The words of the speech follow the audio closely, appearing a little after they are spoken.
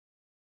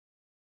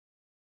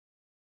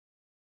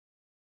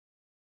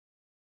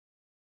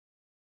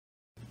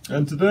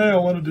And today I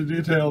wanted to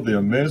detail the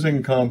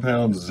amazing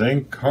compound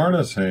zinc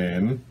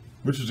carnosine,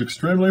 which is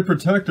extremely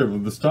protective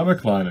of the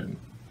stomach lining,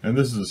 and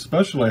this is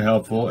especially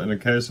helpful in a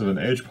case of an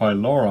H.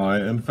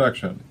 pylori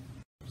infection.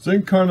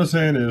 Zinc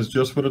carnosine is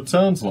just what it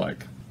sounds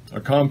like, a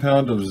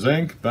compound of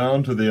zinc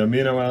bound to the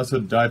amino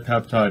acid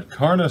dipeptide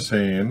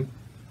carnosine,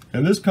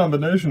 and this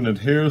combination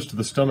adheres to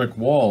the stomach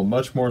wall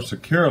much more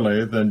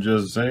securely than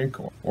just zinc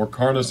or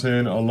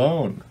carnosine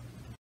alone.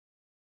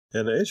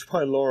 An H.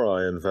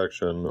 pylori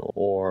infection,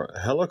 or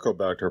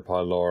Helicobacter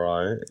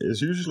pylori, is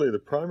usually the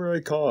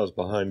primary cause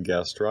behind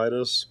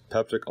gastritis,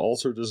 peptic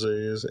ulcer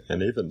disease,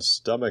 and even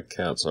stomach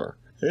cancer.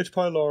 H.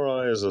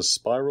 pylori is a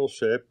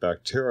spiral-shaped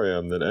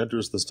bacterium that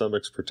enters the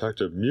stomach's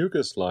protective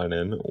mucus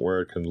lining,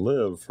 where it can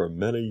live for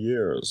many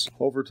years.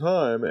 Over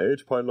time,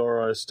 H.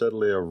 pylori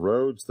steadily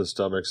erodes the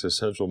stomach's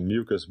essential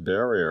mucus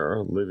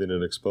barrier, leaving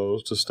it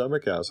exposed to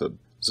stomach acid.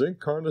 Zinc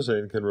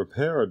carnosine can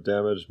repair a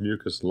damaged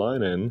mucus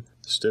lining,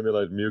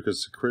 stimulate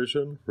mucus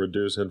secretion,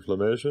 reduce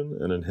inflammation,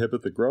 and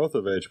inhibit the growth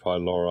of H.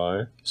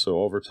 pylori, so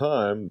over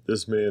time,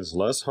 this means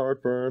less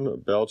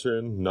heartburn,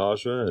 belching,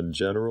 nausea, and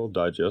general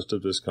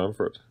digestive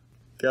discomfort.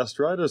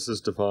 Gastritis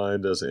is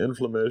defined as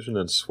inflammation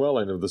and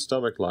swelling of the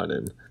stomach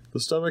lining.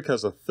 The stomach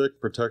has a thick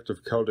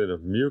protective coating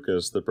of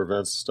mucus that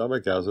prevents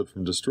stomach acid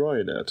from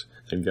destroying it,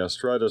 and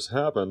gastritis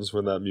happens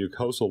when that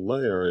mucosal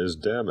layer is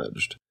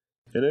damaged.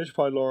 An H.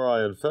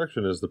 pylori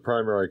infection is the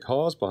primary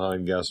cause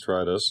behind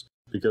gastritis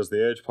because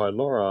the H.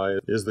 pylori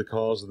is the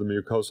cause of the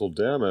mucosal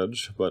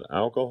damage, but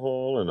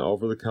alcohol and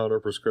over-the-counter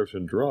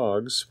prescription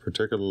drugs,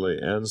 particularly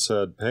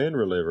NSAID pain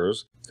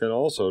relievers, can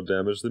also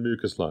damage the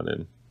mucus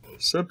lining.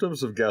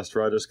 Symptoms of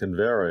gastritis can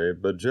vary,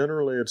 but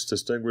generally it's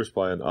distinguished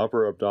by an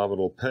upper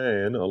abdominal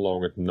pain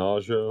along with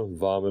nausea,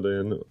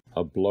 vomiting,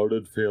 a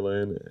bloated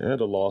feeling, and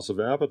a loss of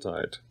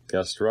appetite.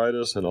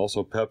 Gastritis and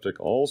also peptic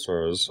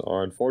ulcers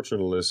are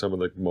unfortunately some of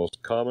the most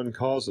common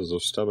causes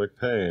of stomach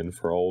pain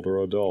for older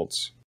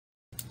adults.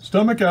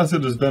 Stomach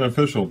acid is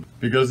beneficial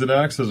because it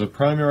acts as a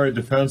primary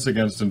defense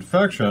against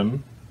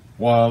infection,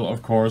 while,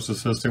 of course,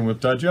 assisting with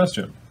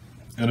digestion.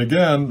 And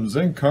again,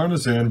 zinc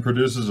carnosine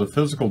produces a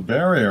physical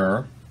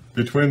barrier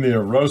between the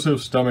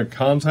erosive stomach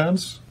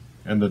contents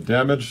and the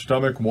damaged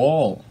stomach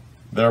wall,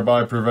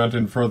 thereby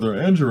preventing further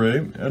injury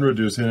and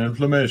reducing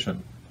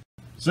inflammation.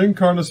 Zinc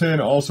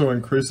carnosine also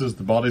increases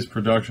the body's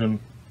production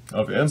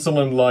of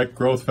insulin-like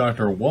growth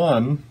factor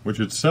 1, which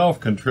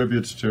itself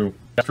contributes to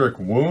gastric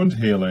wound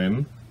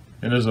healing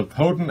and is a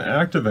potent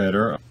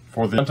activator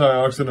for the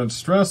antioxidant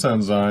stress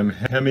enzyme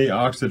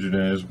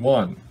hemioxygenase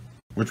 1,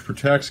 which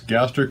protects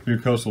gastric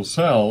mucosal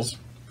cells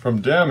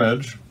from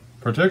damage,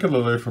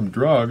 particularly from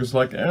drugs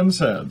like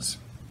NSAIDs.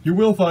 You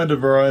will find a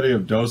variety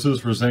of doses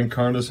for zinc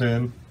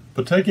carnosine,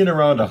 but taking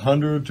around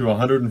 100 to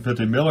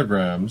 150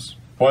 milligrams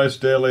twice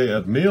daily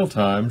at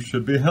mealtime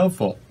should be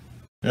helpful.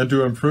 And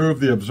to improve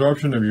the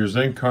absorption of your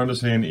zinc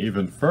carnosine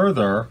even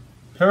further,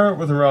 pair it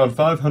with around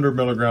 500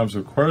 milligrams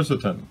of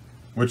quercetin,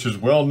 which is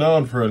well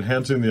known for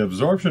enhancing the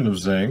absorption of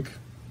zinc,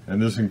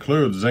 and this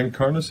includes zinc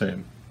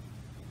carnosine.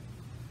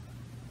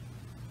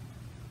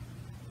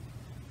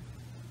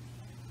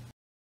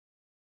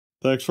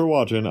 Thanks for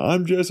watching.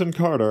 I'm Jason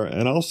Carter,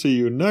 and I'll see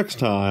you next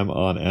time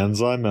on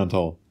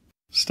ENZYMENTAL.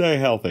 Stay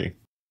healthy.